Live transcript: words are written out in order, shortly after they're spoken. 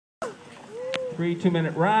3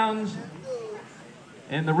 2-minute rounds.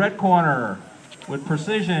 In the red corner, with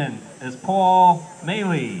precision, is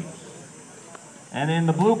Maley. And in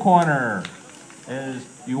the blue corner is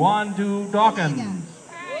Junando Dawkins.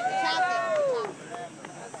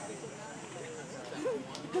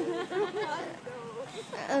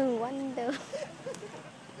 Wonder.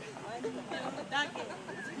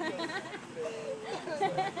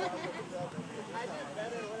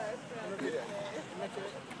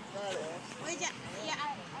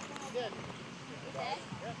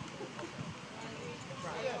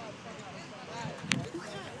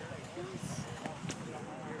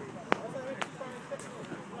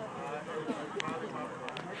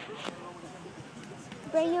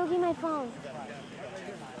 Bray Yogi, my phone.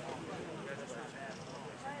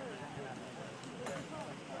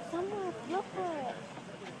 Someone look for it.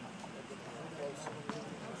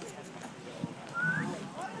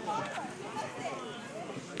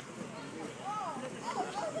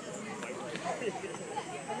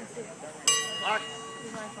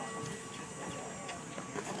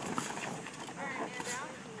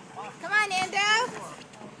 Come on, Nando.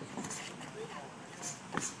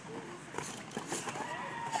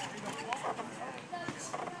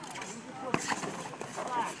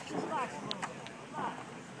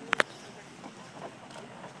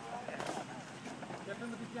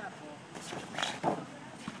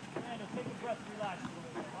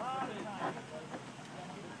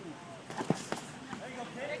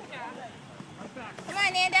 Come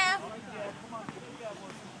on, Nando.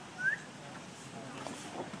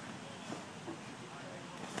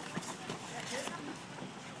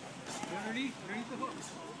 Underneath the hook.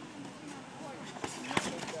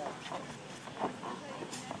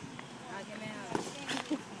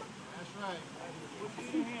 That's right. Put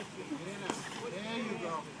your hands in. Get in there. There you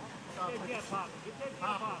go. Get that pop. Get that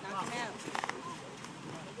pop.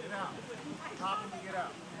 Get out. Pop him to get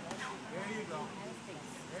out. There you go.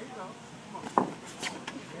 There you go. Come on.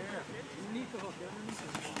 There. Underneath the hook.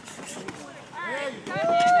 There you go.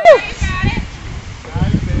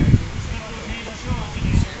 Nice, baby.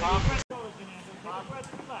 Pop.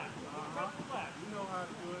 You know how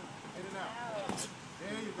to do it. In and out.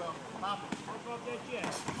 There you go. Pop him.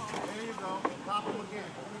 There you go. Pop him again.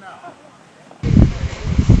 In and out.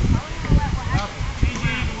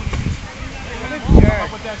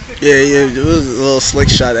 Yeah, it was a little slick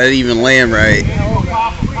shot. I didn't even land right.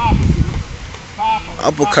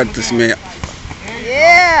 Uppercut this man.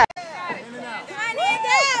 Yeah. In and out.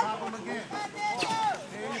 Pop him again.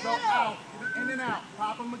 There you go. Out. In and out.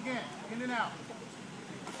 Pop him again. In and out.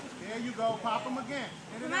 There you go. Pop him again.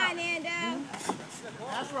 In and out. Come on, Nando.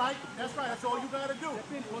 That's right. That's right. That's all you gotta do.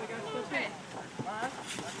 Alright.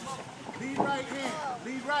 Lead right hand.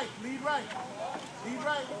 Lead right. Lead right. Lead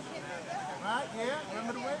right. Right. Yeah.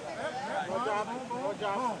 Remember the way. Boom.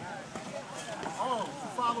 Boom. Oh, you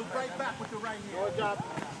followed right back with the right hand.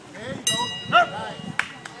 There you go. Nice.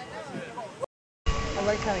 I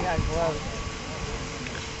like how he got gloves.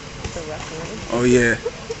 The referee. Oh yeah.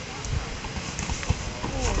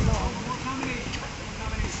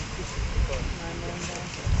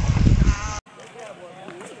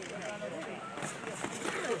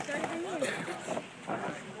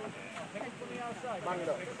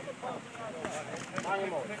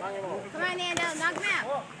 Come on, Nando. Knock him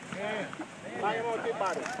out. Bang him on, get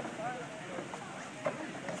body.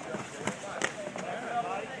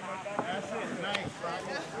 That's it. Nice,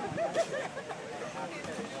 Roger.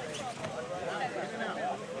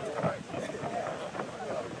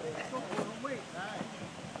 Wait. Nice.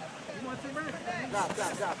 You want to say rest?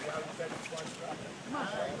 Drop. Come on,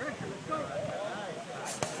 rest. Let's go.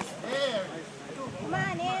 Nice. There it is. Come on,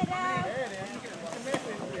 Nando. There it is. There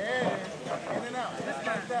it is. In and out. Just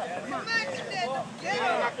like that. Come on. Get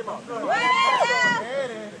him. Knock him off. Come on, Nando. There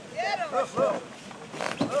it is. Get him.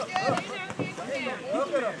 Look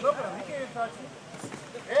at him. Look at him. He can't touch you.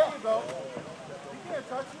 There you go. He can't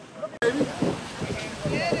touch you. Look at him.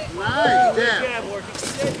 Nice jab.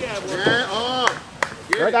 Yeah. Oh.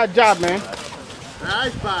 Right that jab, man.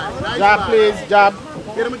 Nice body. Nice Jab, body. please. Jab.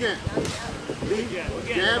 Hit him again.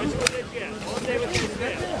 Jab.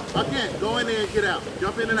 Again. Go in there and get out.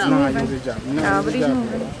 Jump in and out. No, use his jab. No, use his jab.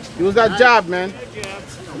 Use that jab, man.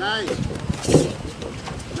 Nice.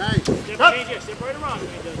 Nice.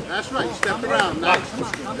 That's right. You stepped around. Nice.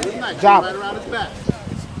 Nice. Jab. Right around his back.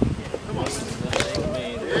 Come on.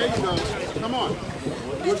 There you go. Come on.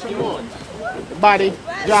 Do some more. Body.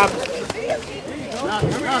 Jab. Knock it.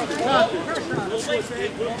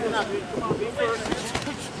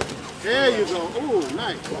 There you go. Ooh,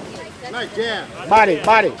 nice. Nice jab. Body.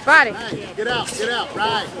 Nice. Get out.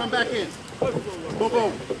 Right. Come back in.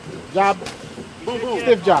 Boom. Jab. Boom, boom.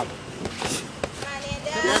 Stiff jab.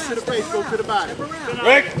 Jab to the face, go to the body.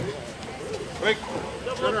 Rick!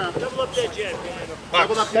 Turn around. Double up that jab.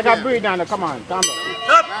 Double up your Take a jab. breathe down there. Come on. Calm down.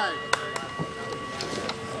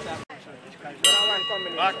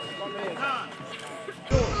 Right.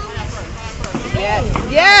 Yes.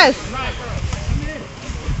 Yes.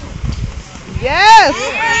 Yes.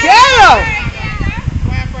 Get him.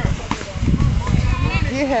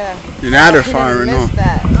 Yeah. You're not firing Missed on.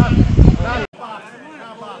 that.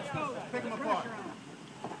 Pick them apart.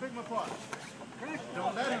 Pick them apart.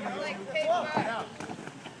 Don't let him leave you. Get out.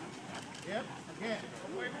 Yep, again.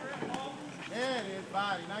 There it is,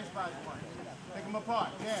 body. Nice body point. Pick them apart.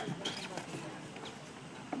 Yeah.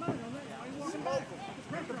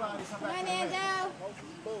 Break the body, come Come back on, to the leg. Nando.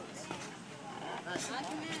 Nice. Look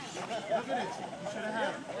at this. You should have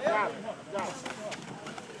had him. Jab.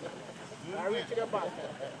 Do Now it reach to again. the back.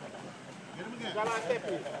 Get him again. Come on, step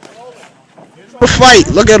in. Good fight.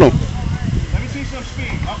 Look at him. Let me see some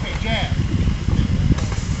speed. Okay, jab.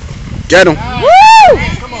 Get him. Nice. Woo!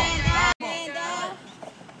 Come on. Nando.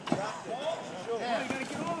 Yeah.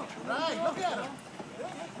 Right, look at him.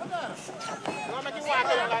 Look at him. Don't make you walk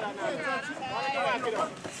it up like that now. Don't make you walk it up.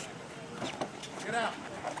 Get out.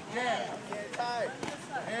 Jab.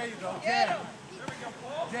 There you go. Jab.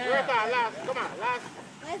 Work Jab. out, last. Come on, last.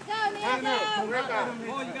 Let's go, Don't Nando. let him hit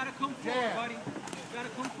Oh, you gotta come forward, buddy. You gotta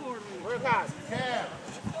come forward with it. Work out. Jab.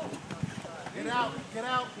 Get out. Get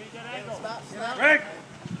out. Get out. Rick!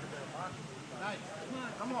 Nice.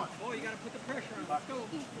 Come on. Oh, you gotta put the pressure on. Let's go.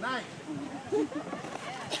 Nice. There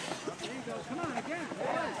you go. Come on, again.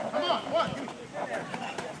 Come on. One.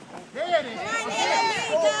 There it is. Come on,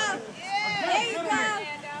 Nando. There you go. There you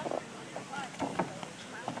go.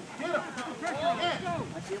 Get him.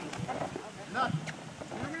 Again. Nothing.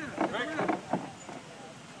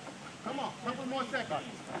 Come on. Couple more seconds.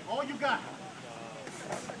 All you got.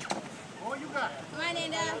 All you got. Come on,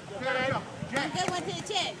 Nando. There you go. Jab. Good one to the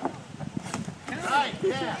chest. Right.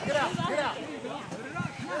 Yeah. Get out. Get out.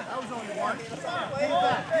 That was only one. Get it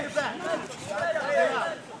back. Get it back. Get out.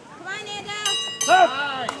 Come on, Nando.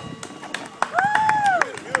 Nice.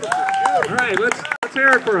 All right, let's hear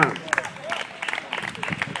it for him.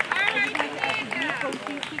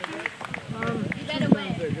 You better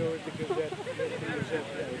win.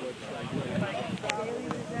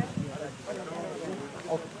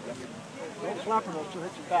 Don't slap him, she'll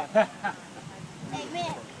hit you back. Hey,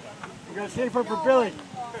 man. You gotta save her for Billy.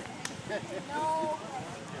 No.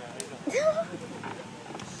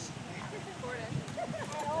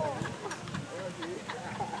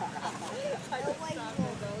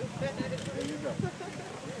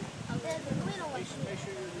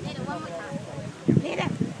 Nada, one more time. Nada.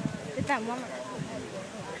 This time, one more time.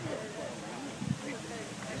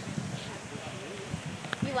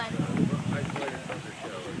 You won.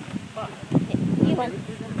 You won.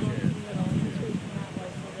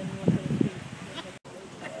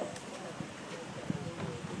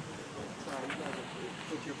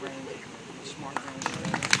 Put your brain, smart brain.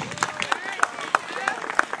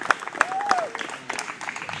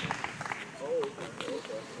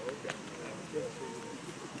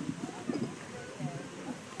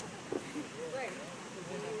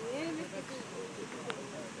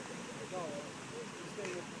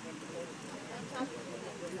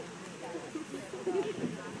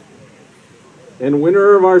 And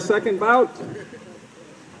winner of our second bout,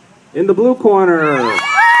 in the blue corner,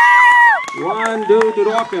 Junando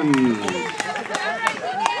Dawkins.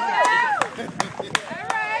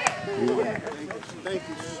 Thank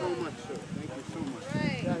you so much, sir. Thank you so much.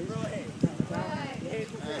 Hey,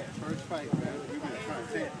 first fight, man. We've been trying.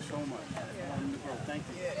 Thank you so much. Bro, thank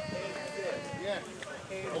you. Yeah.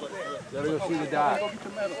 Gotta go see the doc. Go get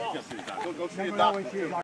your medal. Go see the doc. Go see the doc.